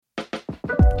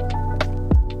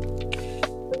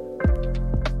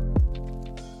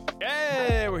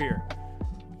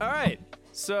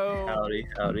So,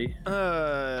 Howdy.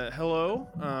 hello,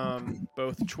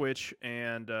 both Twitch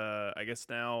and I guess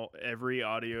now every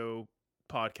audio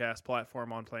podcast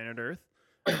platform on planet Earth.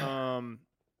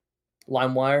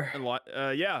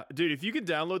 LimeWire. Yeah, dude, if you could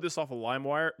download this off of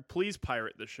LimeWire, please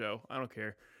pirate the show. I don't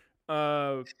care.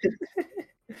 Can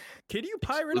you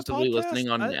pirate a Exclusively podcast? listening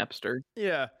on Napster.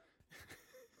 Yeah.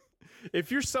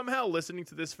 If you're somehow listening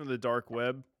to this from the dark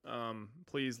web,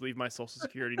 please leave my social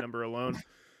security number alone.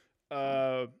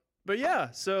 But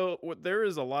yeah, so there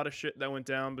is a lot of shit that went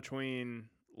down between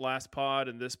last pod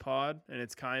and this pod, and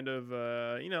it's kind of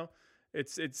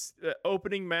it's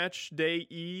opening match day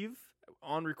eve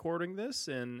on recording this,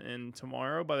 and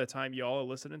tomorrow by the time y'all are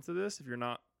listening to this, if you're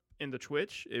not in the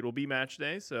Twitch, it will be match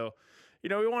day. So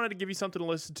we wanted to give you something to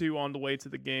listen to on the way to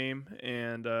the game,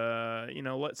 and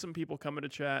let some people come into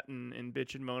chat and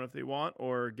bitch and moan if they want,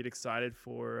 or get excited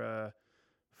for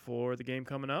the game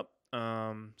coming up.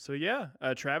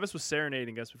 Travis was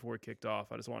serenading us before we kicked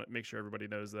off. I just want to make sure everybody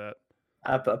knows that.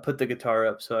 I put the guitar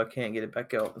up, so I can't get it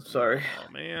back out. Sorry.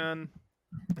 Oh man,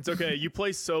 it's okay. You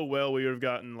play so well, we would have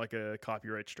gotten like a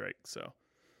copyright strike. So.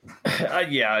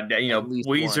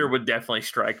 Weezer would definitely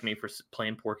strike me for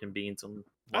playing Pork and Beans on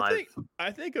live.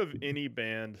 I think of any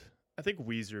band, I think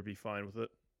Weezer would be fine with it.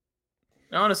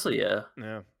 Honestly, yeah.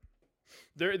 Yeah.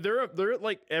 They're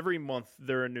like every month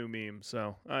they're a new meme,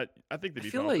 so I think they'd be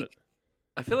fine with it.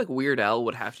 I feel like Weird Al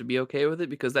would have to be okay with it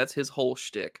because that's his whole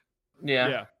shtick.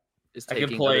 Yeah. Is I taking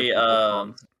can play other people's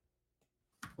songs.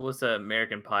 what's the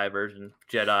American Pie version?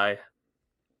 Jedi.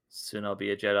 Soon I'll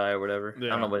be a Jedi or whatever. Yeah. I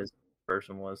don't know what his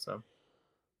version was, so.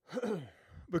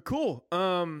 But cool.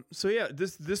 So yeah,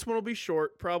 this one will be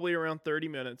short, probably around 30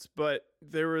 minutes. But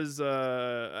there was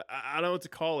I don't know what to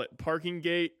call it. Parking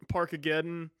gate,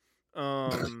 Parkageddon.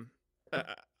 I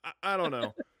don't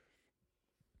know.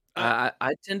 I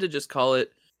tend to just call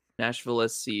it Nashville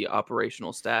SC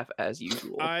operational staff as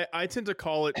usual. I tend to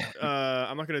call it.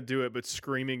 I'm not gonna do it, but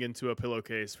screaming into a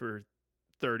pillowcase for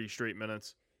 30 straight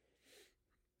minutes.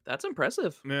 That's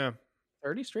impressive. Yeah.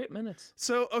 30 straight minutes.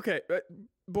 So, okay,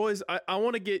 boys, I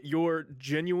want to get your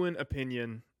genuine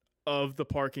opinion of the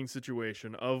parking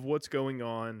situation, of what's going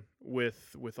on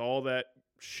with all that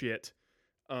shit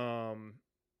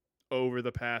over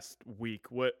the past week.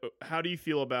 How do you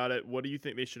feel about it? What do you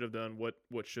think they should have done? What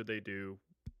should they do?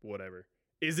 Whatever.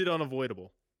 Is it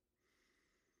unavoidable?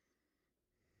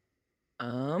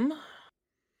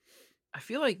 I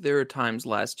feel like there were times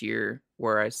last year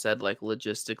where I said like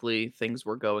logistically things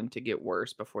were going to get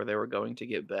worse before they were going to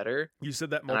get better. You said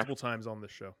that multiple times on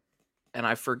this show. And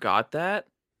I forgot that.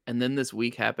 And then this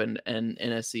week happened and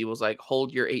NSC was like,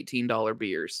 hold your $18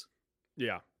 beers.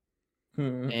 Yeah.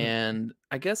 And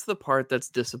I guess the part that's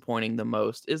disappointing the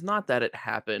most is not that it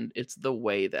happened, it's the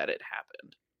way that it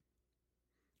happened.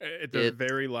 At the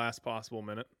very last possible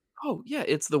minute. Oh, yeah,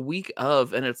 it's the week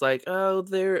of, and it's like, oh,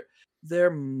 there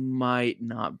might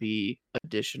not be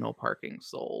additional parking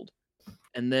sold.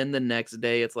 And then the next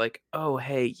day it's like, oh,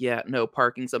 hey, yeah, no,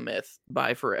 parking's a myth.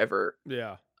 Bye forever.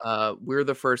 Yeah. We're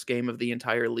the first game of the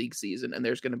entire league season, and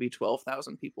there's going to be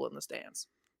 12,000 people in the stands.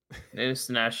 It's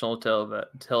national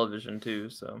television too,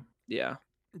 so. Yeah.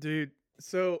 Dude,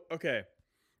 so, okay.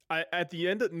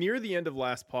 Near the end of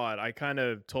last pod, I kind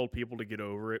of told people to get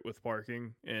over it with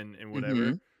parking and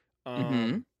whatever. How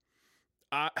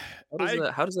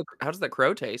does that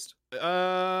crow taste? It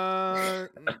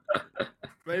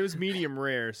was medium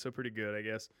rare, so pretty good, I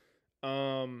guess.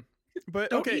 But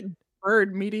Don't okay, eat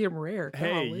bird medium rare.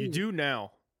 hey, Golly. you do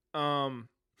now.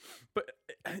 But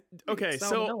okay,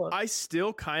 so Salmonella. I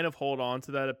still kind of hold on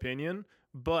to that opinion,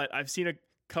 but I've seen a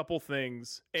couple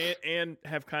things and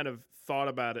have kind of thought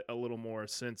about it a little more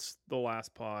since the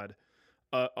last pod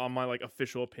on my like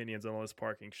official opinions on all this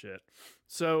parking shit.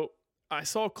 So I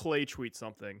saw Clay tweet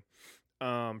something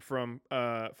from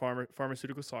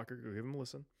Pharmaceutical Soccer. Go give him a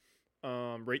listen.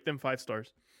 Rate them 5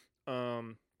 stars.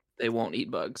 They won't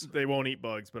eat bugs. They won't eat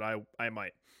bugs, but I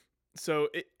might. So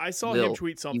I saw Will. him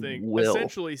tweet something will.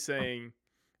 essentially saying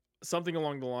something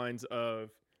along the lines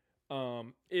of,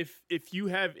 if you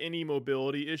have any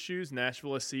mobility issues,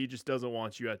 Nashville SC just doesn't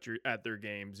want you at their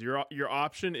games. Your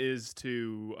option is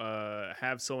to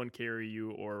have someone carry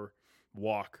you or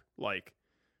walk like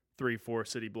 3-4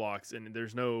 city blocks, and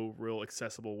there's no real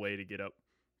accessible way to get up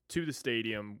to the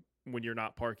stadium when you're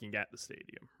not parking at the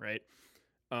stadium, right?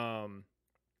 And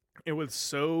with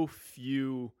so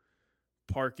few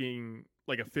parking,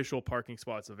 like official parking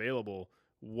spots available,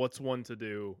 what's one to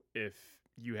do if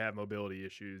you have mobility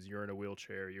issues, you're in a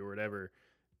wheelchair, you're whatever?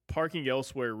 Parking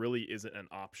elsewhere really isn't an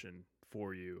option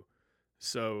for you.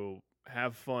 So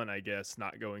have fun, I guess,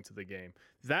 not going to the game.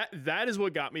 That is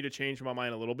what got me to change my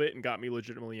mind a little bit and got me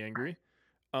legitimately angry.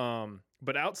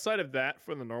 But outside of that,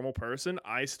 for the normal person,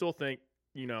 I still think,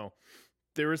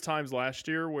 there was times last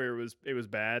year where it was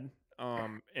bad.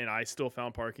 And I still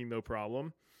found parking no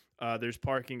problem. There's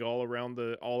parking all around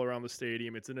the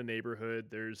stadium. It's in a neighborhood.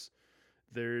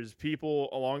 There's people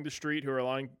along the street who are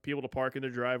allowing people to park in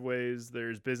their driveways.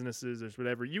 There's businesses. There's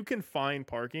whatever. You can find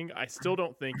parking. I still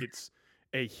don't think it's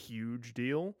a huge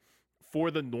deal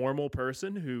for the normal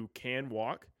person who can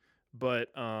walk. But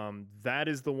that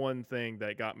is the one thing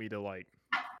that got me to like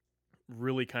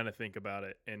really kind of think about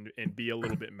it and be a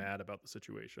little bit mad about the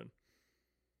situation.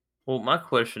 Well, my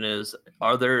question is: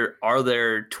 Are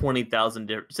there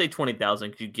 20,000? Say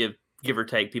 20,000. Could you give or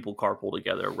take people carpool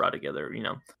together, ride together?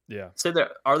 Yeah. Say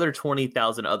are there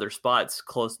 20,000 other spots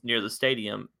close near the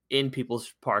stadium in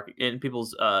people's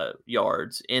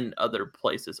yards in other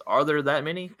places? Are there that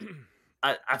many?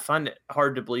 I find it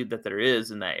hard to believe that there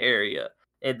is in that area.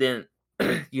 And then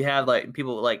you have like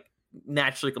people like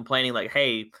naturally complaining like,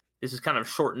 "Hey, this is kind of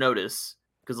short notice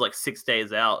because like 6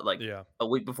 days out, like a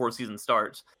week before season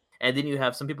starts." And then you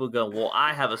have some people go, "Well,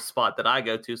 I have a spot that I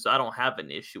go to, so I don't have an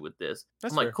issue with this."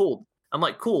 That's I'm like, fair. "Cool." I'm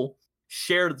like, "Cool.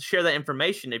 Share that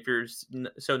information if you're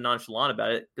so nonchalant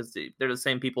about it," because they're the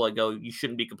same people that go, "You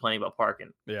shouldn't be complaining about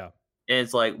parking." Yeah. And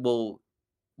it's like, well,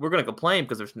 we're going to complain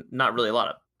because there's not really a lot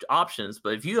of options.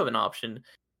 But if you have an option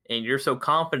and you're so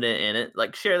confident in it,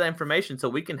 like share that information so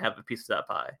we can have a piece of that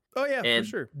pie. Oh yeah, And for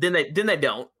sure. Then they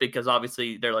don't, because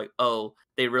obviously they're like, oh,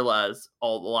 they realize a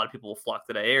lot of people will flock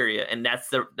to that area, and that's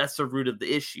the root of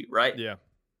the issue, right? Yeah.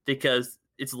 Because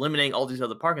it's eliminating all these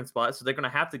other parking spots, so they're going to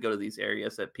have to go to these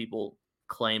areas that people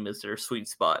claim is their sweet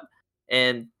spot.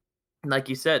 And like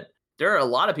you said, there are a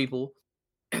lot of people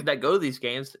that go to these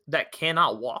games that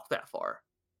cannot walk that far.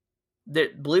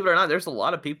 Believe it or not, there's a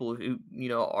lot of people who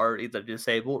are either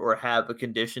disabled or have a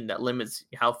condition that limits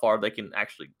how far they can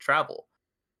actually travel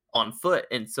on foot,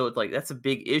 and so it's like that's a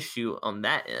big issue on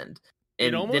that end. And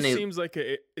it almost seems like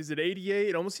is it ADA?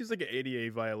 It almost seems like an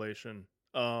ADA violation.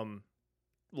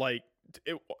 Like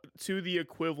to the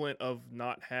equivalent of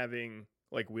not having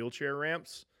like wheelchair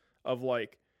ramps, of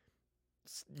like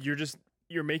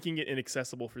you're making it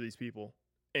inaccessible for these people,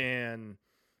 and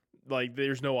like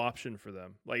there's no option for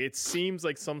them. Like it seems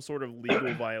like some sort of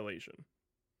legal violation.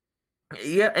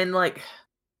 Yeah, and like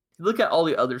look at all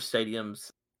the other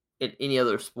stadiums in any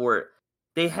other sport.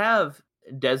 They have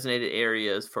designated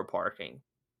areas for parking.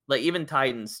 Like even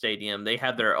Titans Stadium, they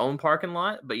have their own parking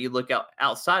lot, but you look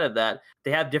outside of that,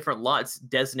 they have different lots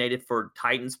designated for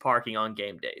Titans parking on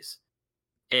game days.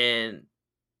 And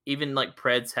even like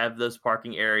Preds have those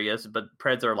parking areas, but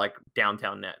Preds are like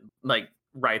downtown net, like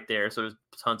right there, so there's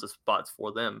tons of spots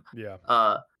for them. Yeah.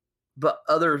 But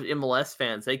other MLS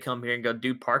fans, they come here and go,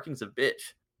 "Dude, parking's a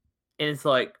bitch." And it's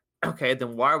like, okay,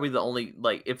 then why are we the only,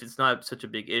 like, if it's not such a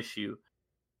big issue,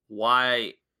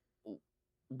 why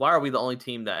are we the only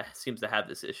team that seems to have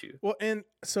this issue? Well, and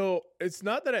so it's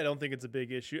not that I don't think it's a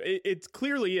big issue. It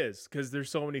clearly is, because there's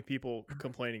so many people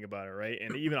complaining about it, right?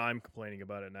 And even I'm complaining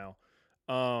about it now.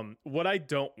 What I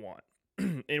don't want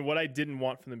and what I didn't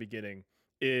want from the beginning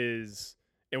is,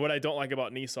 and what I don't like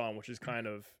about Nissan, which is kind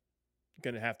of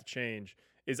going to have to change,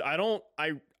 is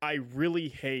I really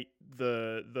hate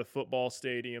the football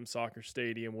stadium, soccer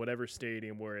stadium, whatever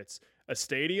stadium, where it's a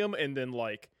stadium and then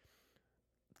like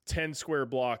 10 square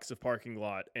blocks of parking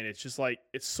lot, and it's just like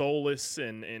it's soulless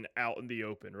and out in the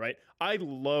open, right? I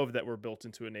love that we're built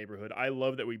into a neighborhood. I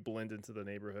love that we blend into the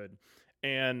neighborhood.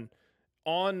 And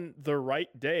on the right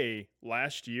day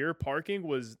last year, parking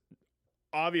was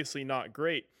obviously not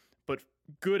great, but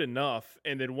good enough.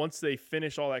 And then once they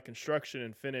finish all that construction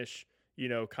and finish,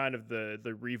 kind of the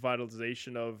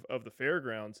revitalization of the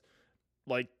fairgrounds,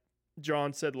 like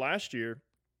John said last year,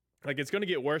 like it's going to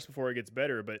get worse before it gets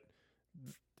better, but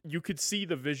you could see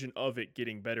the vision of it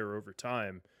getting better over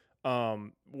time.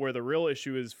 Where the real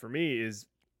issue is for me is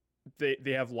they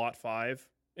have lot 5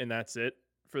 and that's it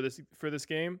for this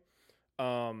game.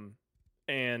 And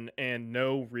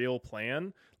no real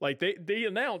plan. Like they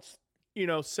announced,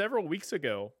 several weeks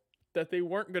ago that they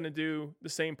weren't going to do the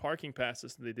same parking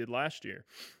passes that they did last year,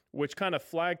 which kind of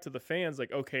flagged to the fans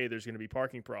like, okay, there's going to be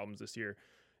parking problems this year.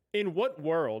 In what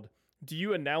world do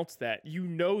you announce that?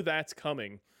 That's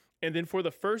coming. And then for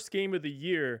the first game of the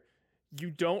year, you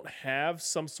don't have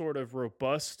some sort of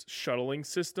robust shuttling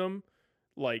system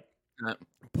like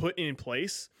put in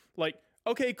place. Like,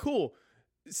 okay, cool.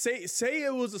 Say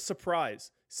it was a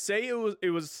surprise. Say it was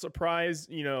a surprise,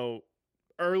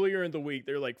 earlier in the week.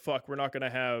 They're like, fuck, we're not going to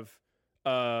have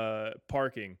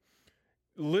parking.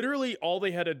 Literally all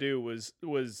they had to do was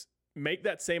make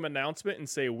that same announcement and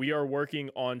say we are working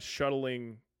on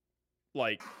shuttling,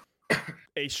 like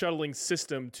a shuttling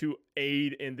system to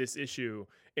aid in this issue,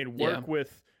 and work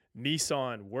with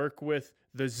Nissan, work with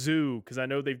the zoo, because I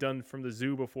know they've done from the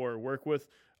zoo before, work with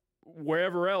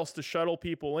wherever else to shuttle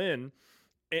people in.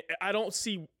 I don't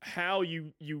see how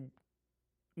you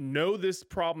know this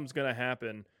problem's going to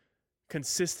happen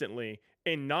consistently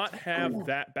and not have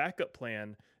that backup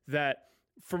plan that,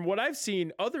 from what I've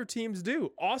seen, other teams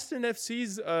do. Austin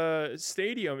FC's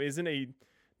stadium is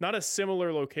not a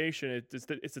similar location.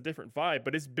 It's a different vibe,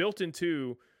 but it's built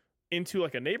into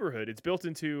like a neighborhood. It's built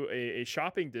into a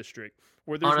shopping district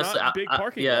where there's not big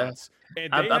parking lots,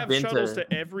 and they have shuttles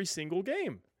to every single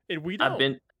game, and we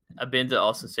don't. I've been to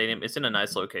Austin Stadium. It's in a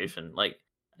nice location. Like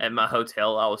at my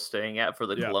hotel I was staying at for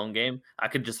the Cologne game, I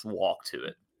could just walk to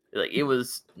it. Like it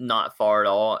was not far at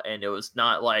all, and it was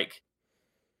not like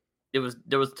there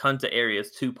was tons of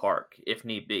areas to park if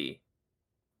need be.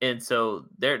 And so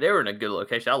they were in a good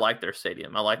location. I like their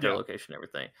stadium. I like their location and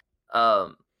everything.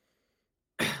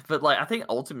 But like I think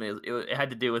ultimately it had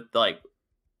to do with like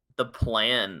the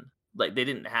plan. Like they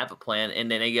didn't have a plan, and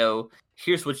then they go,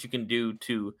 "Here's what you can do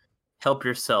to help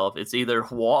yourself. It's either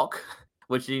walk,"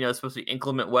 which is supposed to be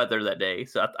inclement weather that day.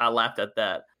 So I laughed at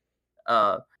that.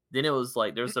 Then it was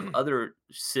like there's some other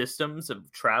systems of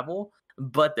travel,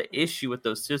 but the issue with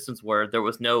those systems were there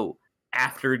was no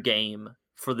after game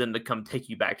for them to come take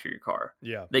you back to your car.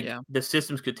 Yeah. The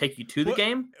systems could take you to the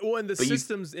game. Well, and the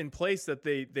systems in place that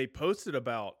they posted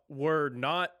about were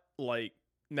not like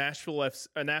Nashville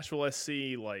SC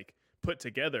like put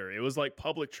together. It was like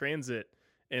public transit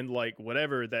and like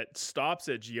whatever that stops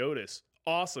at Geodis.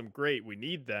 Awesome, great, we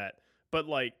need that. But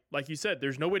like you said,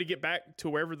 there's no way to get back to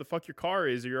wherever the fuck your car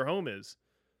is or your home is.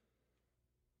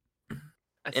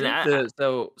 I think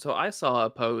so I saw a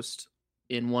post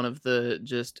in one of the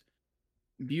just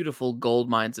beautiful gold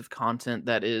mines of content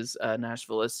that is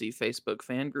Nashville SC Facebook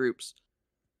fan groups,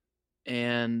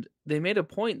 and they made a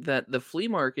point that the flea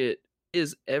market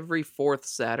is every fourth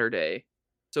Saturday,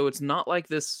 so it's not like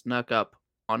this snuck up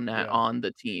on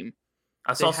the team.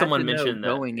 I saw someone mention that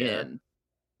going in,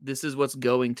 this is what's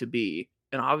going to be,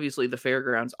 and obviously the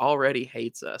fairgrounds already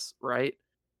hates us, right?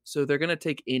 So they're gonna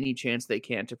take any chance they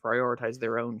can to prioritize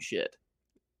their own shit.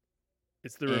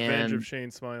 It's the revenge of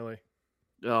Shane Smiley.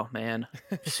 Oh man,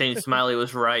 Shane Smiley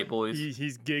was right, boys.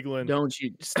 He's giggling. Don't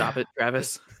you stop it,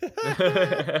 Travis? Stop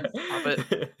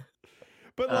it.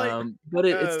 But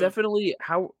it's definitely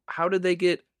how did they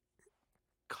get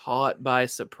caught by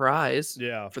surprise?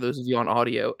 Yeah. For those of you on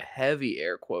audio, heavy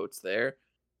air quotes there.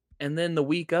 And then the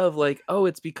week of, like, oh,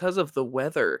 it's because of the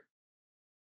weather.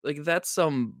 Like that's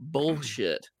some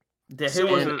bullshit. I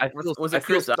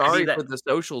feel sorry for the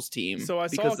socials team. So I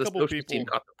saw a couple people team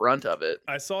got the brunt of it.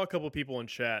 I saw a couple people in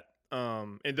chat.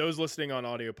 And those listening on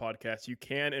audio podcasts, you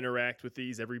can interact with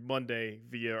these every Monday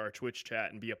via our Twitch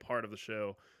chat and be a part of the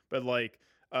show. But like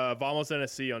Vamos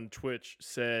NSC on Twitch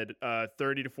said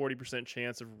 30 to 40%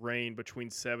 chance of rain between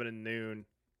 7 and noon,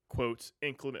 quotes,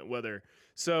 inclement weather.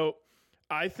 So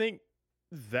I think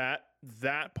that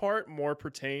part more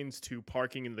pertains to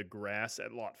parking in the grass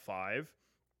at lot 5.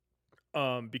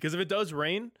 Because if it does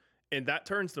rain and that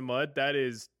turns to mud, that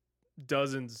is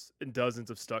dozens and dozens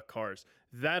of stuck cars.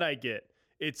 That I get.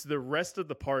 It's the rest of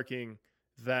the parking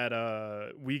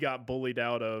that we got bullied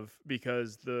out of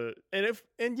because it's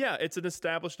an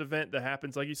established event that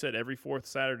happens, like you said, every fourth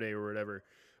Saturday or whatever.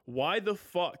 Why the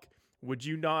fuck would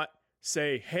you not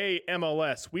say, hey,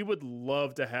 MLS, we would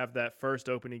love to have that first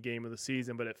opening game of the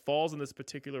season, but it falls on this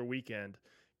particular weekend.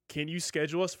 Can you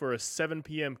schedule us for a 7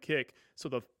 p.m. kick so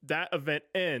that event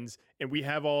ends and we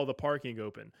have all the parking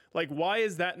open? Like, why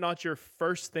is that not your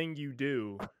first thing you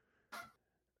do?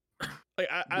 Like,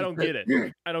 I don't get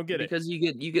it. I don't get it. Because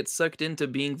you get sucked into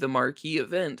being the marquee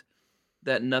event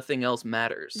that nothing else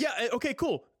matters. Yeah. Okay.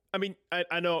 Cool. I mean,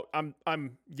 I know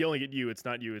I'm yelling at you. It's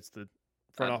not you. It's the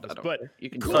front office. But you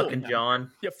can cool. Fucking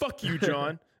John. Yeah. Fuck you,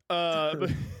 John.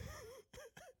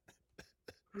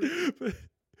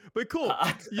 But cool.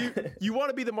 You want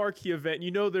to be the marquee event.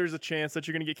 You know there's a chance that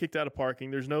you're going to get kicked out of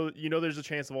parking. There's a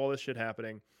chance of all this shit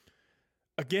happening.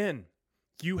 Again,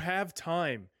 you have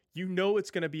time. You know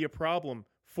it's going to be a problem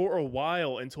for a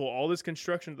while until all this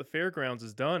construction at the fairgrounds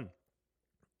is done.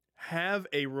 Have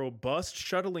a robust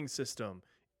shuttling system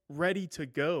ready to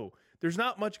go. There's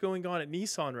not much going on at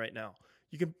Nissan right now.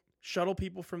 You can shuttle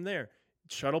people from there,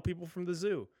 shuttle people from the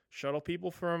zoo, shuttle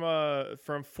people from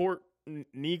Fort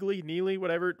Negley,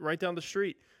 whatever, right down the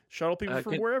street. Shuttle people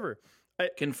from wherever.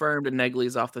 Confirmed,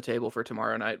 Negley's off the table for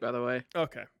tomorrow night, by the way.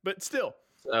 Okay, but still.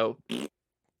 So,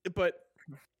 but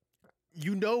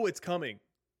you know it's coming.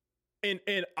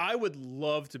 And I would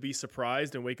love to be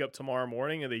surprised and wake up tomorrow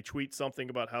morning and they tweet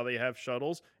something about how they have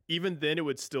shuttles. Even then, it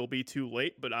would still be too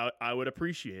late, but I would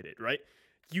appreciate it, right?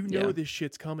 You know Yeah. this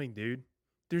shit's coming, dude.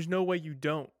 There's no way you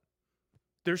don't.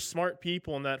 There's smart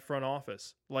people in that front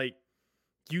office. Like,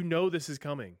 you know this is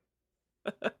coming.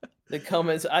 The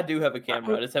comments. I do have a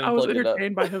camera. I just haven't I was plugged it up.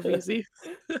 entertained by Havizi.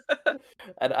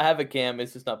 I have a cam.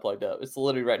 It's just not plugged up. It's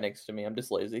literally right next to me. I'm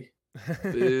just lazy.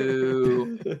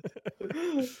 Boo.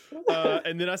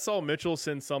 And then I saw Mitchell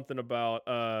send something about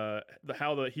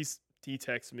he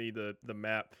texted me the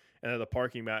map, and the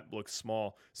parking map looks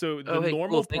small. So the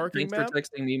normal parking Thanks map, for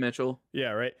texting me, Mitchell.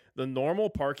 yeah, right. The normal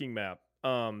parking map,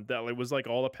 that was like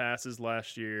all the passes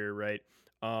last year, right?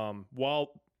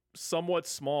 While somewhat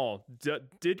small,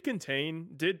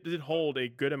 did hold a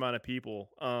good amount of people.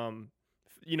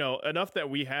 Enough that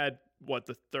we had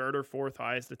the third or fourth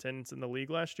highest attendance in the league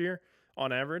last year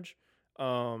on average.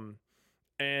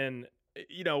 And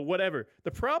whatever.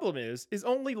 The problem is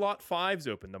only lot 5's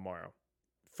open tomorrow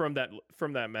from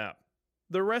that map.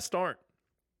 The rest aren't.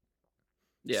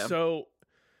 Yeah. So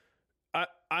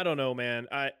I don't know, man.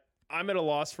 I'm at a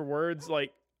loss for words.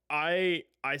 Like I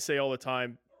say all the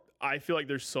time, I feel like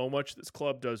there's so much this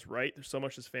club does right. There's so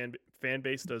much this fan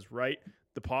base does right.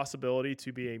 The possibility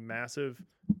to be a massive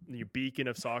beacon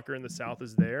of soccer in the South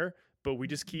is there, but we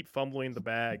just keep fumbling the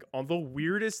bag on the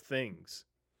weirdest things.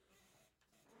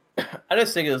 I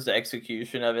just think it was the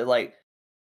execution of it. Like,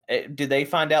 did they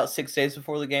find out 6 days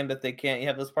before the game that they can't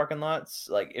have those parking lots?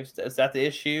 Like, is that the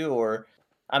issue? Or,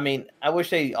 I mean, I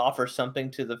wish they offer something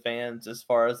to the fans as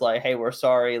far as like, hey, we're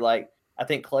sorry. Like, I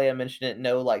think Clea mentioned it.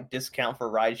 No, like discount for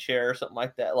rideshare or something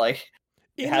like that. Like,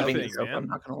 having Anything, man. I'm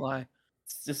not gonna lie.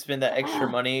 to spend that extra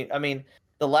money. I mean,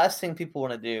 the last thing people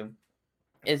want to do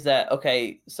is that,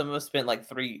 okay, some of us spent like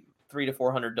 $300 to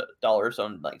 $400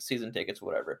 on like season tickets or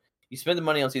whatever. You spend the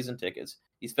money on season tickets.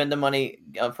 You spend the money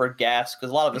for gas because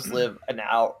a lot of us live an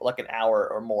hour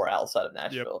or more outside of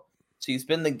Nashville. Yep. So you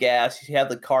spend the gas. You have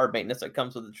the car maintenance that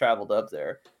comes with the travel up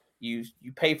there. You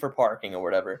pay for parking or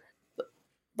whatever.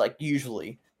 Like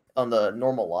usually on the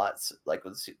normal lots, like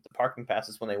with the parking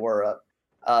passes when they were up.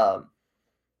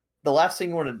 The last thing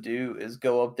you want to do is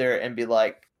go up there and be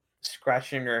like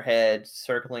scratching your head,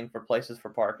 circling for places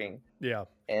for parking. Yeah.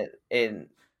 And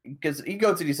because you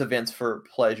go to these events for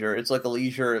pleasure, it's like a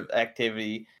leisure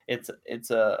activity. It's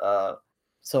a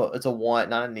want,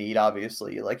 not a need,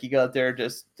 obviously. Like you go out there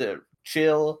just to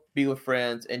chill, be with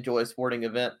friends, enjoy a sporting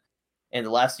event. And the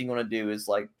last thing you want to do is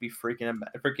like be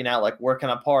freaking out, like where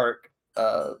can I park?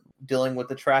 Dealing with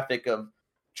the traffic of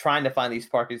trying to find these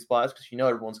parking spots because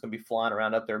everyone's gonna be flying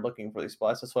around up there looking for these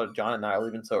spots. That's why John and I are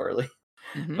leaving so early.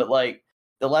 Mm-hmm. But like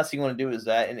the last thing you want to do is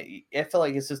that, and I feel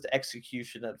like it's just the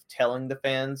execution of telling the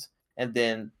fans and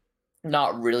then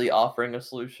not really offering a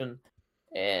solution,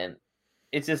 and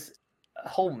it's just a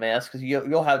whole mess because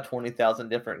you'll have 20,000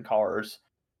 different cars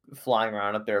flying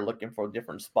around up there looking for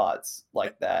different spots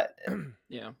like that. And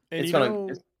yeah, and it's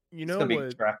gonna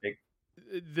be traffic.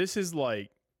 This is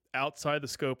like outside the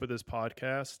scope of this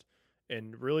podcast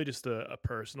and really just a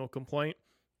personal complaint,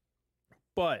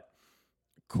 but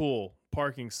cool,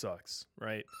 parking sucks,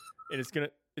 right? And it's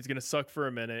gonna suck for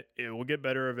a minute. It will get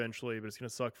better eventually, but it's gonna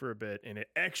suck for a bit, and it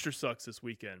extra sucks this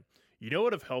weekend. You know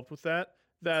what have helped with that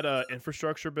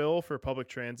infrastructure bill for public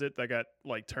transit that got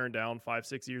like turned down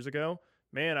 5-6 years ago?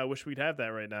 Man, I wish we'd have that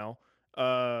right now.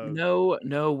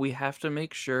 No, we have to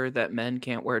make sure that men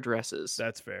can't wear dresses.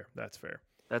 That's fair. That's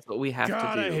what we have to do.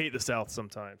 God, I hate the South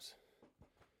sometimes.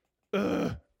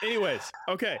 Anyways,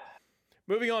 okay.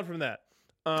 Moving on from that.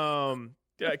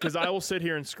 Yeah, because I will sit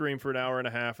here and scream for an hour and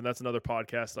a half, and that's another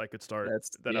podcast I could start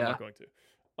I'm not going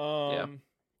to.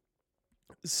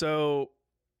 So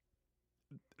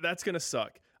that's gonna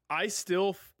suck. I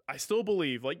still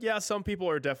believe, like, yeah, some people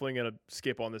are definitely gonna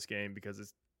skip on this game because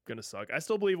it's gonna suck. I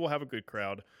still believe we'll have a good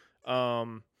crowd.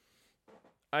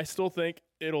 I still think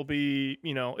it'll be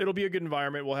a good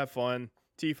environment. We'll have fun.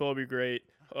 Tifo will be great.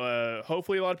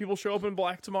 Hopefully a lot of people show up in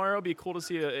black tomorrow. It'll be cool to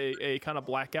see a kind of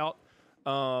blackout.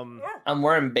 I'm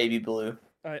wearing baby blue.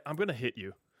 I'm gonna hit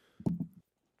you.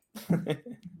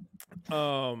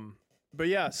 But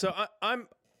yeah, so I'm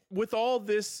with all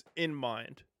this in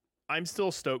mind, I'm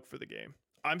still stoked for the game.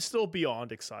 I'm still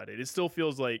beyond excited. It still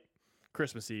feels like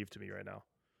Christmas Eve to me right now.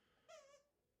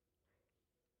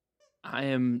 I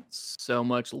am so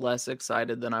much less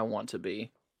excited than I want to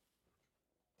be.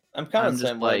 I'm kind of the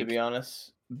same way, to be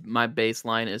honest. My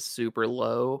baseline is super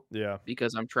low. Yeah.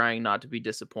 Because I'm trying not to be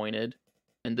disappointed.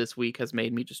 And this week has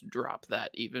made me just drop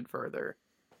that even further.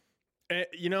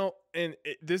 And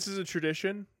this is a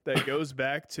tradition that goes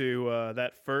back to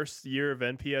that first year of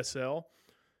NPSL.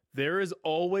 there is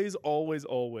always, always,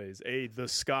 always a the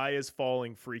sky is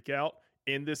falling freak out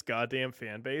in this goddamn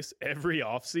fan base every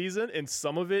offseason. And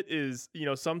some of it is,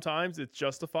 sometimes it's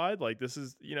justified. Like this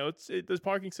is, this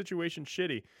parking situation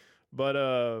shitty.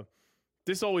 But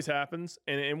this always happens.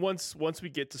 And once we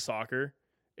get to soccer,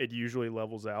 it usually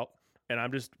levels out. And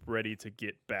I'm just ready to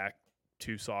get back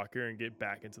to soccer and get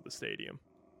back into the stadium.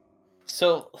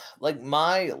 So, like,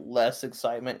 my less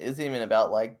excitement isn't even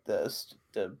about like the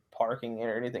parking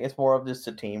or anything. It's more of just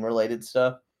the team related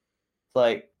stuff.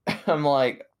 Like, I'm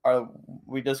like, are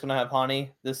we just gonna have Hani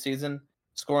this season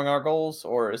scoring our goals,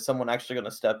 or is someone actually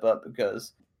gonna step up?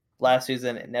 Because last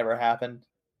season it never happened.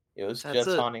 It was just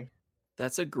Hani.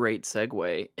 That's a great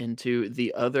segue into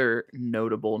the other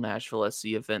notable Nashville SC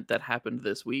event that happened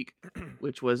this week,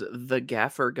 which was the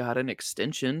Gaffer got an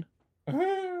extension.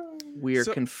 We are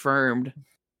confirmed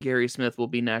Gary Smith will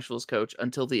be Nashville's coach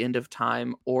until the end of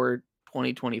time or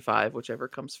 2025, whichever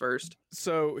comes first.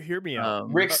 So hear me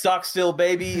out. Rick Stockstill,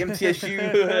 baby,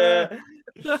 MTSU.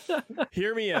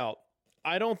 Hear me out.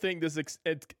 I don't think this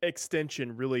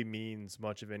extension really means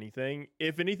much of anything.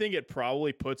 If anything, it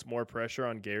probably puts more pressure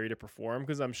on Gary to perform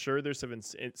because I'm sure there's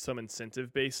some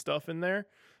incentive-based stuff in there.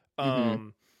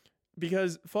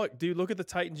 Because fuck, dude, look at the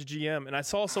Titans GM, and I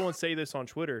saw someone say this on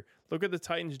Twitter. Look at the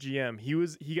Titans GM.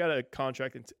 He got a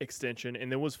contract extension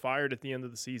and then was fired at the end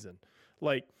of the season.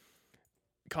 Like,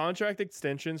 contract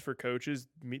extensions for coaches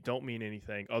don't mean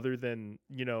anything other than,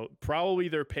 probably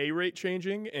their pay rate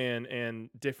changing and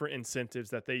different incentives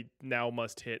that they now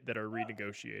must hit that are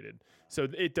renegotiated. So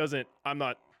it doesn't. I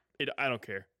don't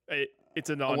care. It's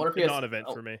a non-event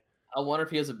for me. I wonder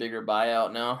if he has a bigger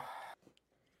buyout now.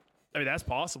 I mean, that's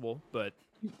possible, but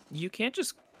you can't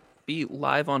just be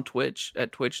live on Twitch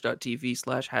at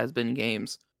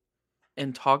twitch.tv/hasbeengames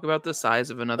and talk about the size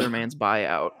of another man's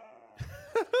buyout.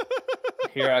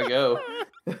 Here I go.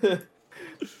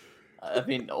 I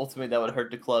mean, ultimately, that would hurt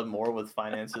the club more with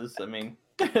finances. I mean,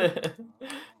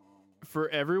 for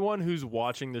everyone who's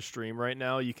watching the stream right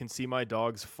now, you can see my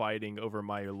dogs fighting over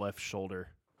my left shoulder.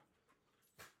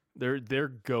 They're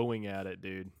going at it,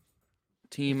 dude.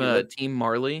 Team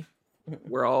Marley.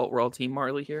 We're all Team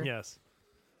Marley here. Yes.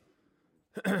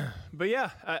 But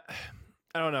yeah, I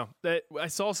don't know. I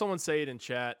saw someone say it in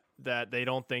chat that they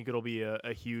don't think it'll be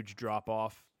a huge drop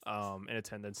off in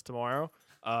attendance tomorrow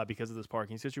because of this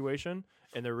parking situation.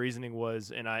 And their reasoning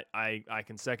was, and I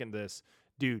can second this,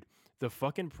 dude, the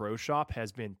fucking pro shop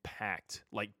has been packed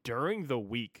like during the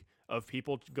week of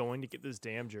people going to get this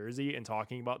damn jersey and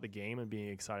talking about the game and being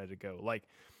excited to go.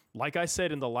 Like I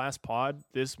said in the last pod,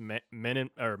 this Man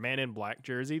in Black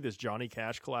jersey, this Johnny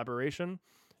Cash collaboration,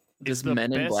 this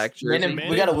Men in Black jersey.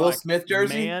 We got a Will Smith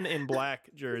jersey. Man in Black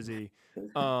jersey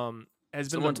has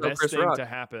been the best thing to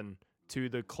happen to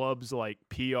the club's like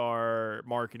PR,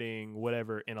 marketing,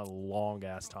 whatever, in a long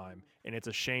ass time. And it's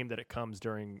a shame that it comes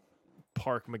during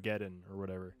Parkmageddon or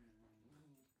whatever.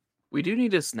 We do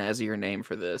need a snazzier name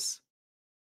for this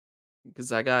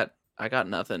because I got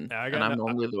nothing, and I'm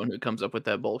normally the one who comes up with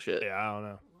that bullshit. Yeah, I don't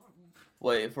know.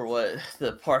 Wait, for what?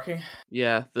 The parking?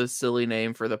 Yeah, the silly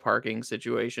name for the parking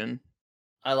situation.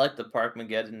 I like the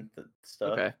Parkmageddon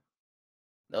stuff. Okay.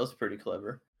 That was pretty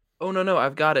clever. Oh, no,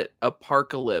 I've got it.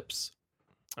 Apocalypse.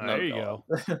 There you go.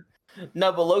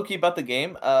 No, but low-key about the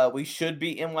game, we should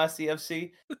beat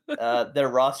NYCFC. Their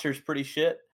roster's pretty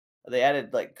shit. They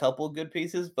added like a couple good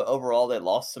pieces, but overall they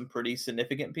lost some pretty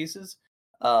significant pieces.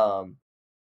 I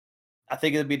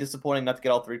think it'd be disappointing not to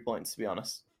get all 3 points, to be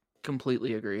honest.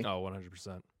 Completely agree. Oh,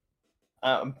 100%.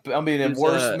 I'm being in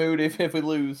worse mood if we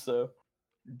lose. So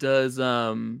does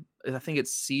I think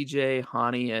it's CJ,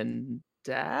 Hani, and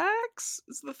Dax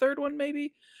is the third one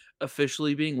maybe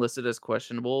officially being listed as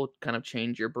questionable kind of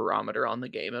change your barometer on the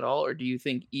game at all, or do you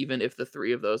think even if the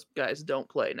three of those guys don't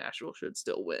play, Nashville should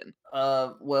still win?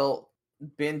 Well,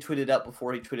 Ben tweeted out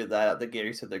before he tweeted that out that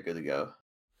Gary said they're good to go.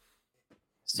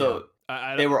 So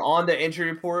yeah, they were on the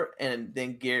injury report, and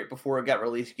then Gary, before it got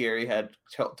released, Gary had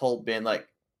told Ben like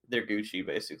they're Gucci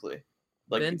basically.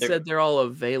 Like Ben said they're all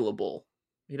available.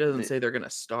 He doesn't say they're gonna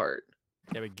start.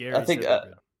 Yeah, but Gary said they're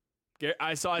good. Gary,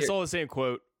 I saw the same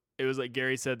quote. It was like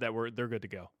Gary said that they're good to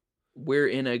go. We're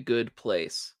in a good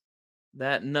place.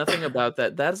 That nothing about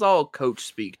that. That's all coach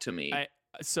speak to me. I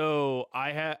don't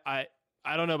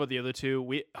know about the other two.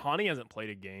 Hani hasn't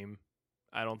played a game.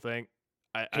 I don't think.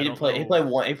 He didn't play. He played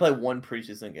one. He played one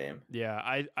preseason game.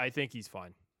 Yeah, I think he's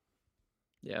fine.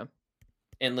 Yeah,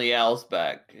 and Leal's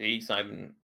back. He's not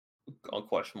even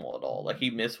unquestionable at all. Like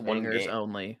he missed one game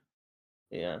only.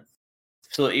 Yeah.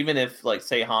 So even if like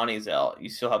say Hani's out, you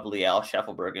still have Leal,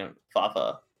 Schaffelberg, and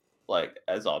Fafa like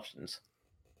as options.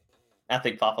 I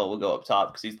think Fafa will go up top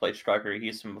because he's played striker at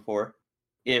Houston before.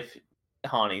 If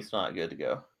Hani's not good to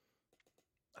go.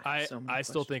 I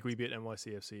still think we beat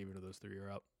NYCFC even though those 3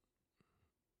 are out.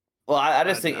 Well, I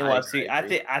just think I NYC.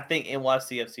 agree. I think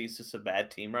NYCFC is just a bad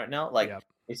team right now. Like Yep.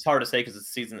 it's hard to say because it's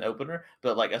a season opener,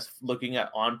 but like us looking at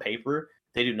on paper,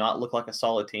 they do not look like a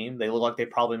solid team. They look like they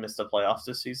probably missed the playoffs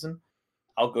this season.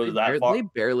 I'll go to that far. They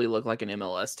barely look like an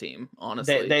MLS team,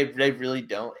 honestly. They really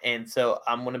don't, and so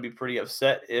I'm going to be pretty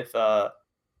upset if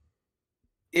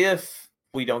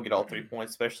we don't get all 3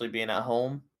 points, especially being at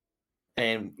home.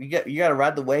 And you got to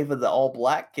ride the wave of the all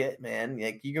black kit, man.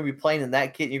 Like you're gonna be playing in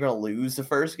that kit, and you're gonna lose the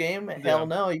first game. Hell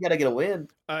no, you got to get a win.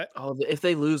 If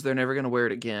they lose, they're never gonna wear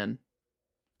it again.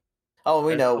 Oh,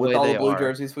 we That's know the with way all the they blue are.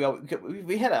 jerseys,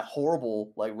 we had a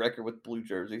horrible like record with blue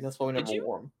jerseys. That's why we Did never you?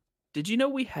 wore them. Did you know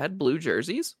we had blue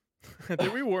jerseys? I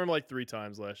think we wore them like 3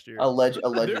 times last year.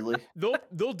 Allegedly.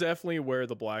 They'll definitely wear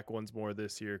the black ones more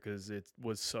this year because it's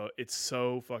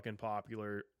so fucking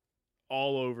popular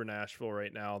all over Nashville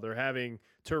right now. They're having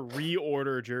to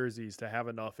reorder jerseys to have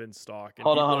enough in stock. And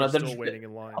Hold on, people hold on. are They're still waiting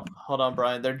in line. Hold on,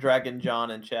 Brian. They're dragging John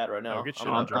in chat right now. Oh, good shit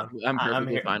on John. I'm I'm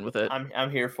perfectly here. fine with it.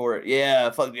 I'm here for it. Yeah,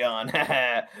 fuck John.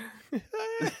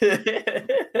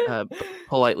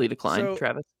 Politely decline, So-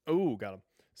 Travis. Oh, got him.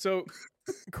 So,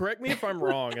 correct me if I'm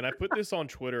wrong, and I put this on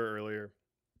Twitter earlier.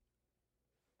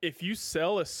 If you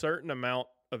sell a certain amount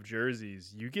of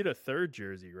jerseys, you get a 3rd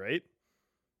jersey, right?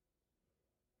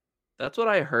 That's what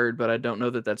I heard, but I don't know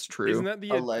that that's true. Isn't that the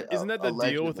deal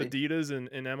with Allegedly. Adidas and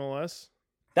MLS?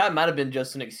 That might have been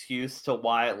just an excuse to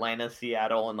why Atlanta,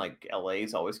 Seattle, and like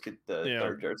LA's always get the Yeah.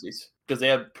 3rd jerseys because they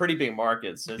have pretty big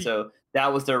markets, and so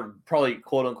that was their probably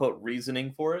quote unquote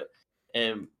reasoning for it.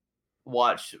 And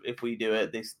watch if we do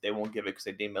it, they won't give it because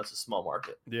they deem us a small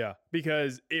market. Yeah,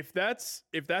 because if that's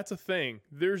a thing,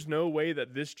 there's no way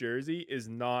that this jersey is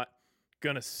not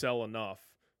gonna sell enough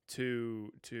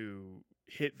to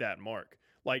hit that mark.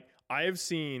 Like I have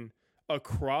seen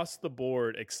across the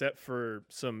board, except for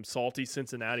some salty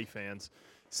Cincinnati fans,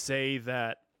 say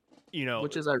that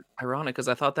Which is ironic because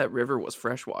I thought that river was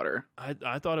freshwater.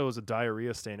 I thought it was a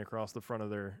diarrhea stain across the front of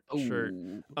their shirt.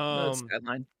 Ooh, that's Um,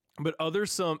 headline. But other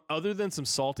than some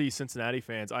salty Cincinnati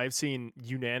fans, I've seen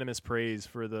unanimous praise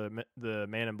for the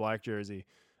Man in Black jersey,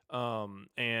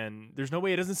 and there's no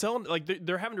way it doesn't sell. Like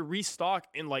they're having to restock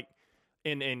and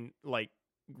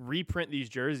reprint these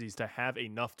jerseys to have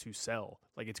enough to sell.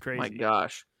 Like it's crazy. My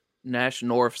gosh, Nash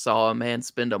North saw a man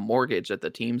spend a mortgage at the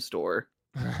team store.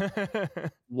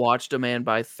 Watched a man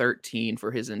buy 13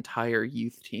 for his entire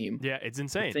youth team. Yeah, it's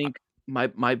insane. I think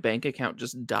my bank account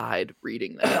just died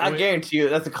reading that. I guarantee you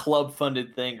that's a club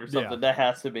funded thing or something. Yeah. That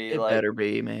has to be It like, better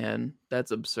be, man.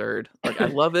 That's absurd. Like I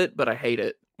love it, but I hate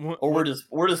it. or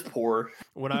we're just poor.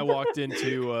 When I walked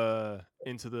into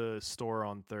the store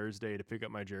on Thursday to pick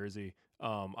up my jersey,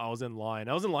 I was in line.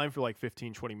 I was in line for like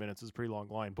 15, 20 minutes. It was a pretty long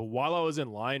line. But while I was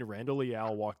in line, Randall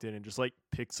Leal walked in and just like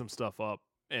picked some stuff up.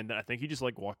 And I think he just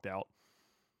like walked out.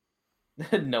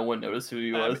 No one noticed who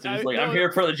he was. I- He's like, no, I'm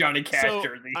here for the Johnny Cash So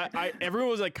jersey. everyone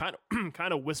was like kind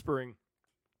of whispering,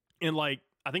 and like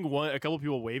I think a couple of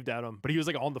people waved at him, but he was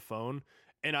like on the phone,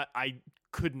 and I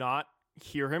could not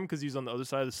hear him because he was on the other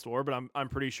side of the store. But I'm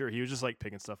pretty sure he was just like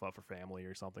picking stuff up for family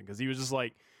or something because he was just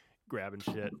like grabbing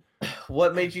shit.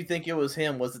 What made you think it was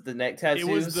him? Was it the neck tattoos?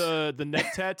 It was the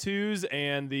neck tattoos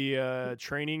and the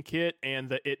training kit and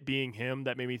the it being him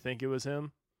that made me think it was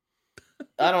him.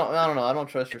 I don't know. I don't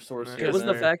trust your source. It It was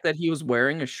the there. fact that he was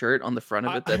wearing a shirt on the front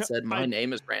of it that said, "My I-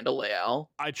 name is Randall Leal."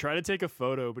 I tried to take a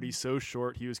photo, but he's so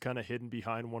short. He was kind of hidden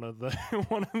behind one of the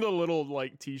little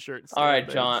like t-shirts. All right,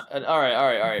 John. All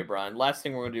right, Brian. Last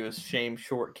thing we're gonna do is shame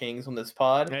short kings on this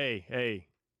pod. Hey,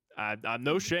 I'm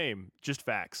no shame, just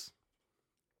facts.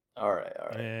 All right.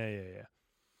 Yeah.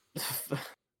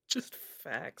 Just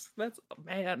facts. That's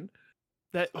man.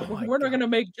 That oh my We're not God. gonna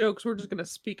make jokes. We're just gonna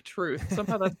speak truth.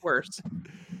 Somehow that's worse.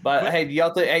 But hey, do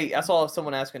y'all think? Hey, I saw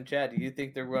someone asking Chad. Do you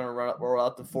think they're gonna roll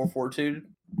out the 4-4-2?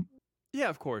 Yeah,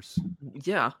 of course.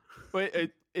 Yeah.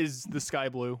 Wait, is the sky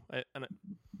blue?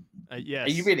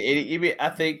 Yes. You be an idiot. I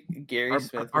think Gary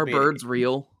Smith. Are birds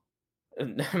real?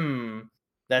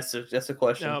 That's a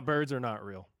question. No, birds are not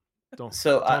real. Don't.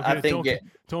 So don't I get- think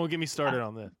don't get me started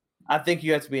on this. I think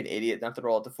you have to be an idiot not to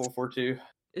roll out the 4-4-2.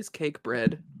 Is cake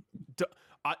bread?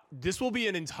 This will be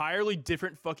an entirely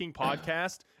different fucking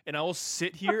podcast, and I will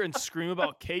sit here and scream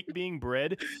about cake being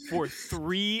bread for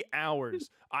 3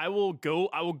 hours. I will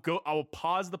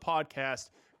pause the podcast,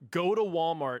 go to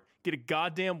Walmart, get a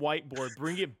goddamn whiteboard,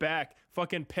 bring it back,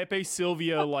 fucking Pepe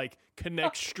Silvia, like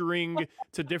connect string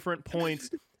to different points.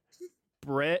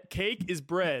 Cake is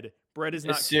bread. Bread is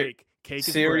not It's cake. Cake is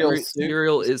cereal. bread. Soup.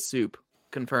 Cereal is soup.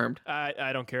 Confirmed.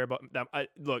 I don't care about that.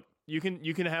 Look, you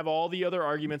can have all the other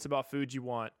arguments about food you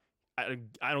want. I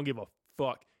don't give a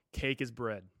fuck. Cake is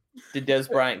bread. Did Des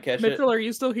Bryant catch it? Mitchell, are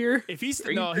you still here? If he's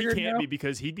Are you no, he here can't now? be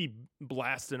because he'd be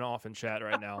blasting off in chat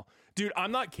right now, dude.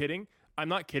 I'm not kidding.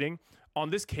 On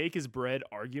this cake is bread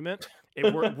argument,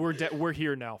 and we're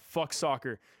here now. Fuck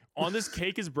soccer. On this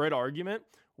cake is bread argument,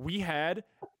 we had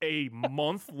a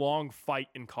month-long fight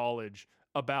in college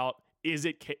about is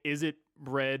it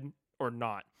bread or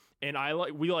not, and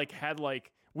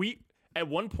we at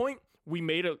one point we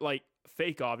made a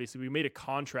fake, obviously we made a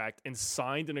contract and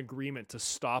signed an agreement to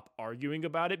stop arguing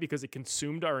about it because it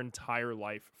consumed our entire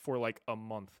life for like a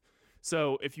month.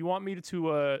 So if you want me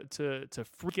to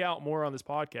freak out more on this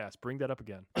podcast, bring that up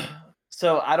again.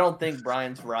 So I don't think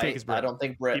Brian's Cake right. is bread. I don't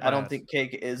think bread. Beat my I don't ass. think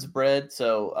cake is bread.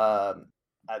 So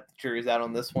jury's out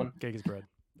on this one. Cake is bread.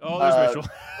 Oh, there's Mitchell.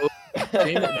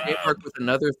 J-Mark with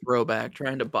another throwback,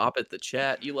 trying to bop at the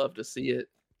chat. You love to see it.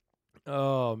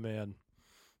 Oh man.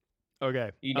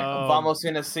 Okay. You know, Vamos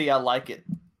Tennessee. I like it.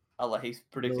 He's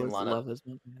predicting Love lineup. this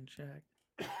movie in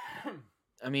chat.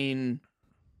 I mean,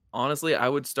 honestly, I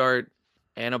would start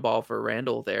Annabelle for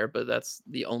Randall there, but that's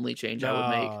the only change I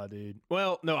would make. Nah, dude.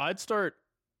 Well, no, I'd start.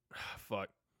 Fuck.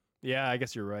 Yeah, I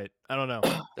guess you're right. I don't know.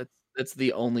 That's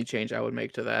the only change I would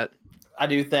make to that. I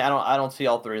do think I don't see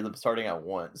all three of them starting at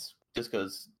once, just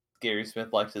because Gary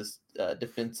Smith likes his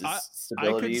defensive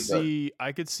stability.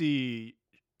 I could see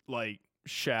like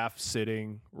Shaft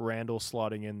sitting, Randall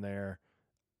slotting in there,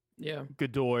 Yeah.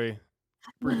 Godoy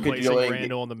replacing Godoy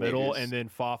Randall in the middle, Davis. and then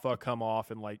Fafa come off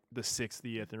in like the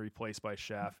 60th and replaced by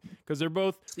Shaft because they're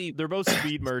both See,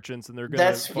 speed merchants and they're gonna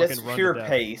That's fucking run pure to death.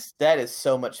 pace. That is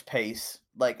so much pace.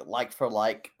 Like for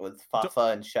like with Fafa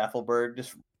and Schaffelberg.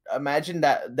 Just imagine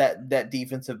that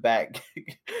defensive back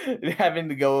having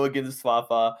to go against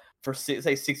Fafa for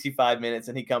say 65 minutes,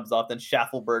 and he comes off, then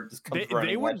Schaffelberg just comes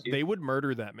running. They would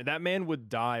murder them. That man would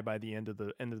die by the end of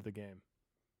the game.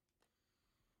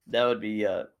 That would be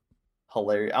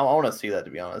hilarious. I want to see that,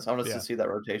 to be honest. I want us Yeah. to see that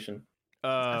rotation.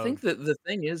 I think that the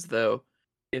thing is, though,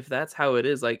 if that's how it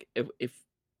is, like if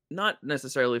not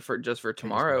necessarily for just for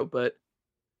tomorrow, but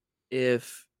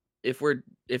if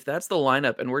that's the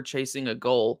lineup and we're chasing a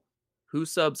goal, who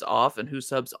subs off and who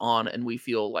subs on, and we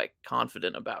feel like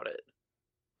confident about it.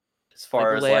 As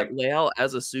far as Leal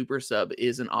as a super sub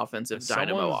is an offensive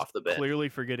dynamo someone's off the bench. clearly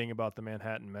forgetting about the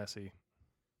Manhattan Messi.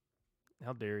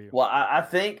 How dare you? well, I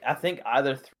think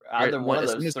either one of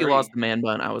As those soon as three. he lost the man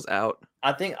bun, I was out.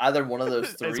 I think either one of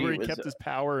those That's three where he was kept his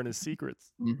power and his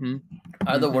secrets. Mm-hmm.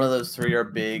 either one of those three are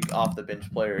big off the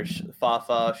bench players,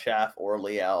 Fafa, Schaff, or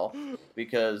Leal.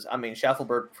 Because I mean,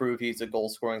 Schaffelberg proved he's a goal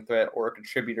scoring threat or a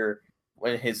contributor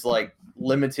when his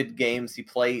limited games he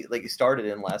played, he started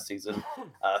in last season.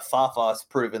 Fafa's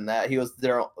proven that he was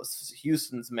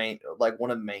Houston's main, one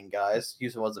of the main guys.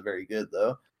 Houston wasn't very good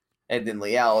though, and then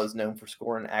Leal is known for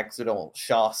scoring accidental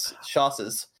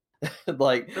shosses.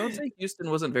 Don't say Houston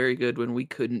wasn't very good when we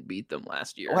couldn't beat them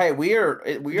last year. Hey, we are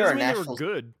a Doesn't mean they national. were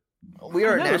good. We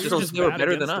are a I know, it's national. just they were bad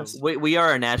better than against us. them. We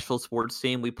are a national sports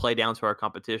team. We play down to our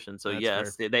competition. So That's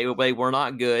yes, they were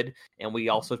not good, and we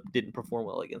also didn't perform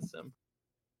well against them.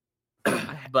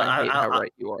 But I hate how I-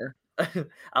 right you are.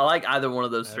 I like either one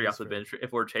of those That three is off the fair. bench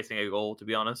if we're chasing a goal. To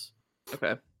be honest,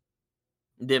 Okay.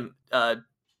 then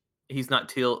he's not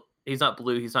teal. He's not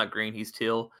blue. He's not green. He's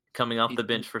teal. Coming off the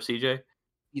bench for CJ.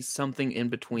 He's something in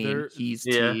between. They're- He's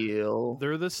yeah. teal.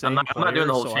 They're the same. I'm not doing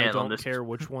the whole so chant I on don't this. care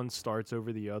which one starts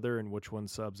over the other and which one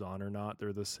subs on or not.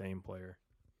 They're the same player.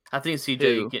 I think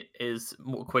CJ Who? is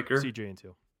quicker. CJ and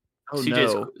Teal. Oh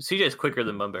CJ's quicker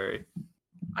than Bunbury.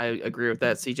 I agree with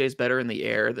that. CJ's better in the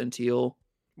air than Teal.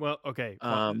 Well, okay,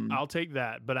 fine. I'll take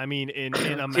that. But I mean, in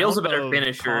amount Teal's a better of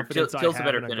finisher. confidence Teal's I a have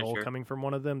better in a goal finisher. coming from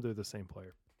one of them, they're the same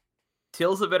player.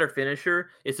 Teal's a better finisher.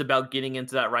 It's about getting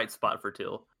into that right spot for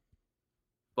Teal.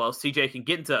 Well, CJ can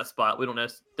get into that spot. We don't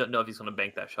know if he's going to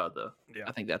bank that shot though, Yeah.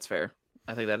 I think that's fair.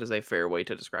 I think that is a fair way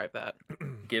to describe that.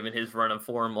 given his run of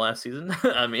form last season.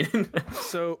 I mean,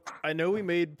 So I know we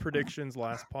made predictions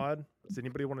last pod. Does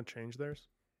anybody want to change theirs?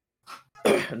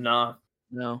 nah,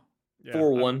 No. Yeah,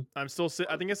 4-1. I'm still.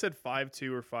 I think I said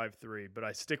 5-2 or 5-3, but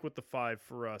I stick with the 5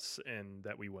 for us and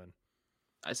that we win.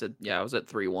 I said, yeah, I was at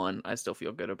 3-1. I still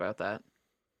feel good about that.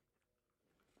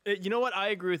 You know what? I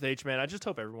agree with H man. I just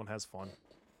hope everyone has fun.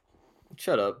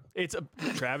 Shut up. It's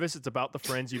Travis. It's about the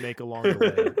friends you make along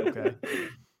the way. Okay.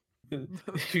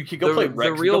 You can go play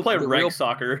rec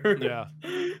soccer. Yeah.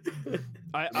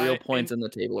 Real points in the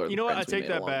table are the You know what? I friends we take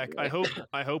made that along back. the way.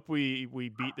 I hope we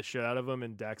beat the shit out of them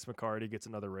and Dax McCarty gets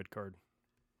another red card.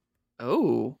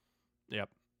 Oh. Yep.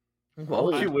 Why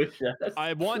would I- you wish that?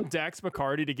 I want Dax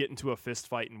McCarty to get into a fist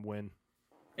fight and win.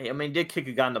 Hey, I mean, he did kick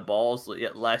a guy in the balls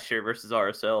last year versus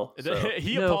RSL. So.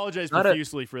 He No, apologized not a-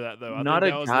 profusely for that, though. I Not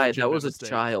think a that was guy. That legitimate was a mistake.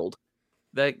 child.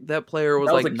 That player was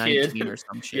That was like a kid. 19 or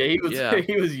some shit. Yeah, he was. Yeah.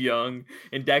 He was young,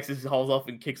 and Dax just hauls off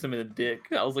and kicks him in the dick.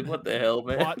 I was like, "What the hell,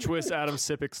 man?" Plot twist: Adam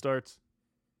Sipic starts.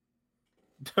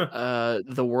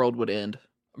 The world would end.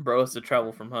 Bro has to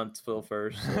travel from Huntsville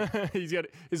first. So.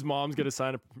 His mom's got to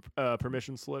sign a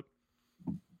permission slip.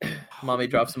 Mommy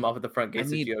drops him off at the front gates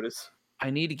of need- Geodis. I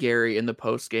need Gary in the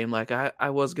post game. Like I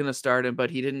was gonna start him, but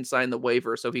he didn't sign the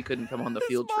waiver, so he couldn't come on the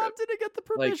field His mom trip. didn't get the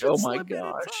Like, permission oh my slip in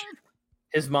gosh.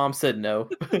 His mom said no.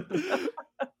 time.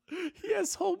 He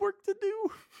has homework to do.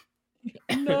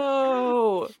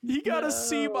 No. He got a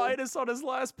C- No. on his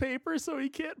last paper, so he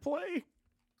can't play.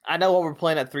 I know what we're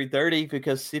playing at 3:30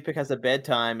 because CPIC has a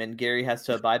bedtime and Gary has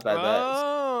to abide by that.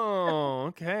 Oh,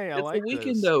 okay. I It's like a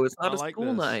weekend this. though. It's I not a like school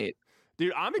this. night.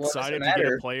 Dude, I'm Well, it doesn't excited to get a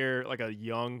matter. player, like a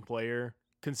young player,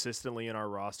 consistently in our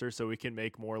roster, so we can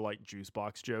make more like juice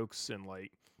box jokes and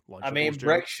like lunchables I mean,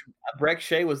 jokes. Breck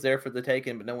Shea was there for the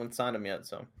taking, but no one signed him yet.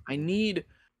 So I need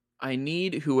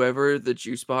whoever the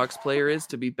juice box player is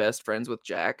to be best friends with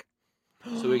Jack,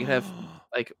 so we can have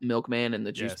like Milkman in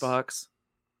the juice Yes. box.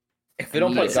 if we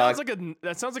don't need play it.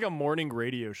 that sounds like a morning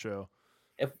radio show.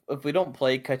 if we don't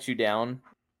play cut you down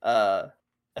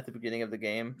at the beginning of the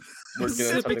game, we're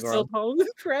doing something wrong. home,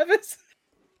 Travis.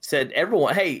 Said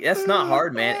everyone, hey, that's not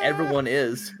hard, man. Everyone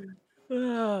is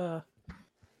Ah,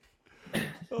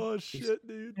 Oh shit,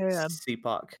 dude. man.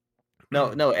 CPOC.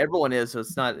 No, everyone is. So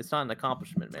it's not an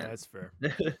accomplishment, man. That's fair.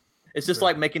 It's just Fair.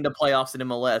 like making the playoffs in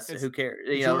MLS. It's- Who cares?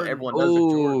 You know, Jordan- everyone does it.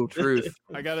 Oh, truth.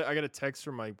 I got a text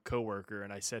from my coworker,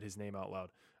 and I said his name out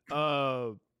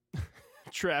loud.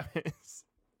 Travis.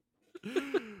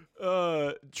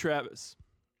 Travis.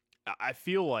 I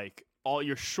feel like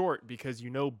you're short because you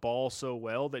know ball so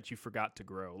well that you forgot to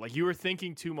grow. Like you were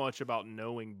thinking too much about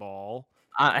knowing ball.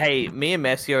 Hey, me and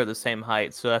Messi are the same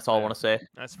height, so that's all I want to say.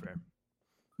 That's fair.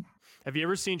 Have you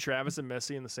ever seen Travis and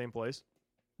Messi in the same place?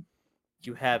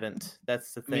 You haven't.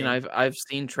 That's the I mean, thing. I've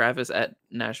seen Travis at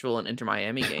Nashville and Inter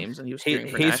Miami games, and he was cheering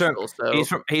for he's from Nashville.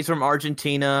 So he's from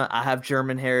Argentina. I have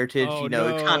German heritage. Oh, you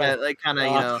know, no. kind of you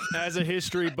know. As a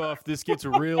history buff, this gets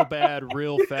real bad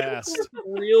real fast.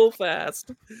 real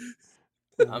fast.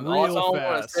 That's all I want to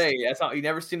fast. say. That's all. You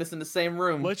never seen us in the same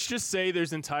room. Let's just say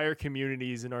there's entire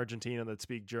communities in Argentina that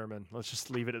speak German. Let's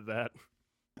just leave it at that.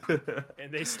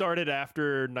 And they started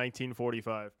after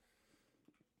 1945.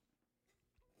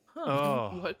 Huh,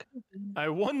 Oh. what could have been? I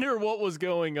wonder what was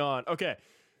going on. Okay,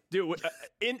 dude,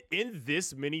 in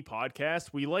this mini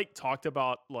podcast, we like talked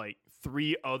about like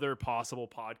 3 other possible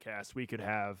podcasts we could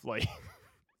have. Like,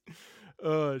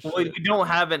 oh shit. Well, we don't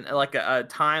have a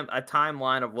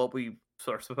timeline of what we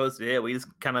are supposed to hit. We just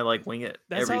kind of like wing it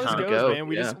That's every how time. this goes, Go,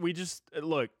 man. yeah. We just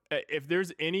look. If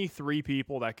there's any 3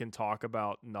 people that can talk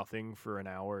about nothing for an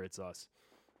hour, it's us.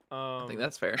 I think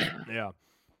that's fair. Yeah.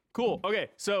 Cool. Okay,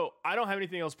 so I don't have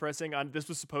anything else pressing. This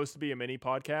was supposed to be a mini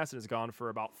podcast, and it's gone for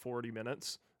about 40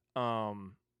 minutes.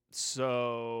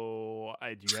 So do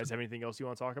you guys have anything else you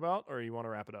want to talk about, or you want to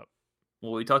wrap it up?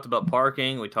 Well, we talked about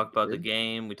parking. We talked about the Did.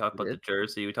 game. We talked about We the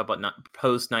jersey. We talked about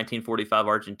post 1945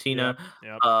 Argentina.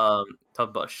 Yep. Talked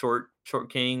about short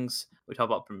kings. We talked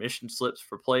about permission slips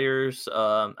for players.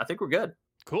 I think we're good.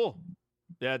 Cool.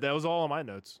 Yeah, that was all on my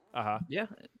notes. Yeah,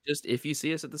 just if you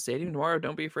see us at the stadium tomorrow,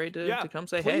 don't be afraid to come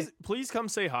say please, hey. please come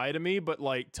say hi to me, but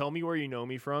like tell me where you know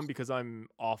me from because I'm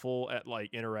awful at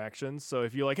like interactions. So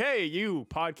if you're like, hey, you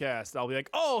podcast, I'll be like,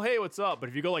 oh, hey, what's up? But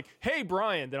if you go like, hey,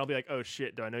 Brian, then I'll be like, oh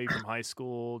shit, do I know you from high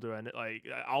school?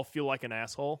 I'll feel like an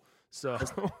asshole. So,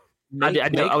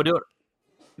 I would do it.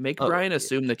 Make Oh, Brian yeah.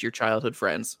 assume that you're childhood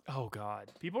friends. oh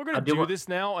god, people are gonna I do do want- this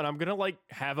now, and I'm gonna like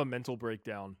have a mental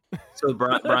breakdown. So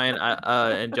Brian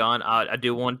and John, I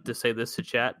do want to say this to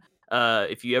chat.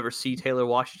 If you ever see Taylor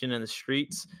Washington in the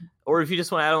streets, or if you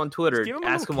just want to add on Twitter, Just give him a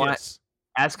ask him little why. kiss.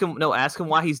 Ask him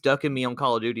why he's ducking me on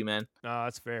Call of Duty, man. No,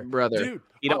 that's fair, Brother. dude.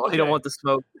 He don't okay. want the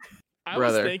smoke. I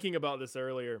Brother. was thinking about this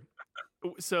earlier.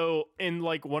 So in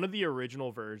like one of the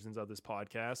original versions of this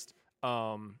podcast,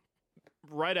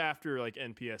 right after like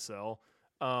NPSL,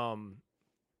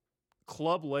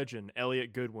 club legend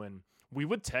Elliot Goodwin, we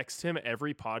would text him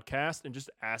every podcast and just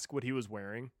ask what he was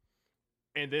wearing,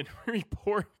 and then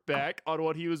report back on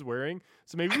what he was wearing.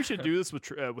 So maybe we should do this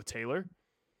with Taylor.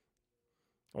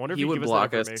 I wonder if He he'd would give us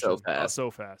block that us so information. Oh, fast.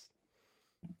 so fast.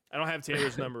 I don't have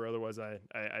Taylor's number, otherwise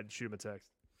I'd shoot him a text.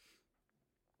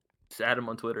 Just add him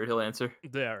on Twitter. He'll answer.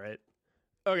 Yeah, right.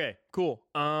 Okay, cool.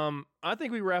 I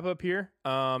think we wrap up here.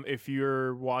 If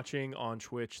you're watching on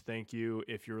Twitch, thank you.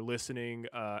 If you're listening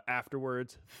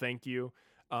afterwards, thank you.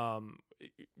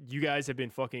 You guys have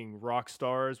been fucking rock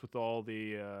stars with all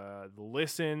the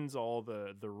listens, all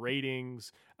the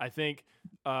ratings. I think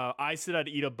I said I'd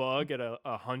eat a bug at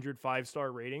 100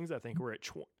 5-star ratings. I think we're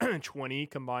at 20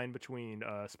 combined between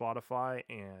Spotify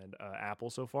and Apple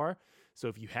so far. So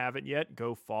if you haven't yet,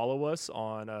 go follow us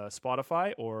on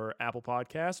Spotify or Apple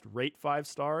Podcast. Rate 5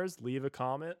 stars, leave a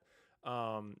comment.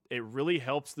 It really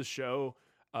helps the show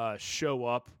show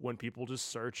up when people just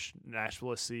search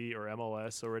Nashville SC or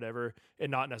MLS or whatever, and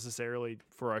not necessarily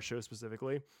for our show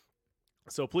specifically.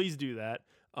 So please do that.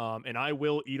 And I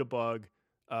will eat a bug.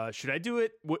 Should I do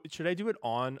it? Should I do it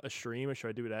on a stream, or should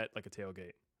I do it at like a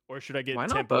tailgate, or should I get Why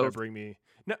not Tempo to both? bring me?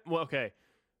 No, well, okay.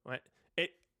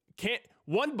 It can't.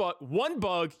 One bug,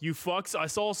 you fucks. I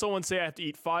saw someone say I have to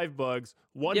eat 5 bugs.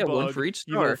 One Yeah, bug, one for each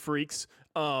you little star. freaks.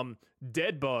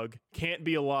 Dead bug can't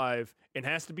be alive and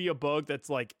has to be a bug that's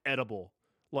like edible.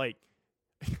 Like,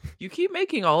 You keep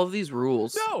making all of these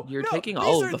rules. You're taking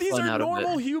all of the these fun are out of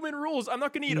normal it. human rules. I'm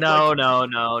not gonna eat. No, like,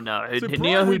 no. So You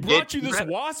Brian, know who we brought did? you this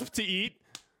wasp to eat.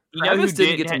 You know who Travis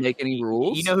didn't did get to make any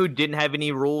rules. You know who didn't have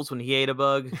any rules when he ate a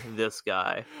bug? This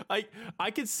guy.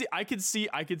 I could see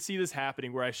this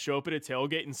happening where I show up at a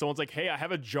tailgate and someone's like, "Hey, I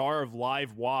have a jar of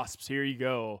live wasps. Here you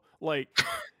go." Like,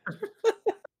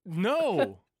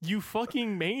 no, you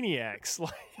fucking maniacs.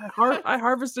 Like, I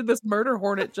harvested this murder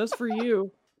hornet just for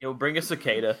you. Bring a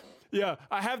cicada. yeah,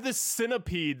 I have this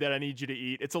centipede that I need you to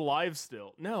eat. It's alive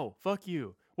still. No, fuck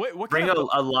you. Wait, what Bring kind of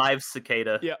a live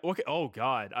cicada. Yeah. Okay. Oh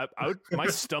God, I would. My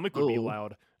stomach would be Ooh.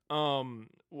 loud.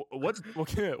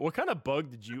 What kind of bug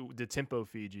did Tempo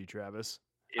feed you, Travis?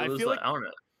 It I was feel like, like- I don't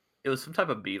know. It was some type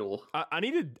of beetle. I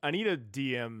need a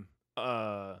DM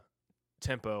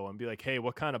Tempo and be like, hey,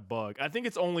 what kind of bug? I think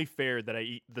it's only fair that I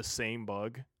eat the same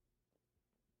bug.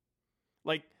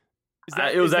 Like, is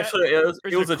that, It was is that- actually or is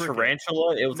it was it a cricket?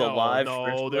 tarantula. It was a live. No,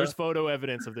 tarantula. there's photo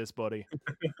evidence of this, buddy.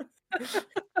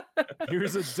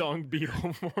 Here's a dung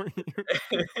beetle for you.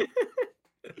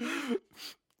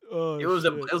 Oh, It was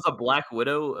shit. a black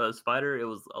widow spider. It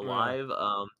was alive.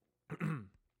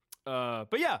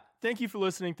 But yeah, thank you for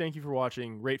listening. Thank you for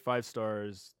watching. Rate 5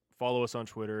 stars. Follow us on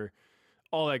Twitter.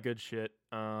 All that good shit.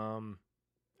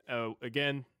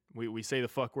 Again, we say the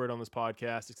fuck word on this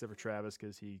podcast, except for Travis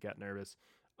because he got nervous.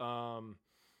 And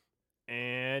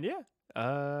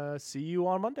yeah, see you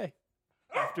on Monday.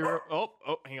 After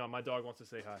hang on, my dog wants to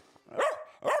say hi.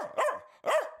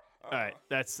 All right,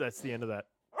 that's the end of that.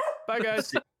 Bye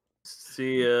guys.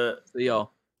 See ya. See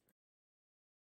y'all.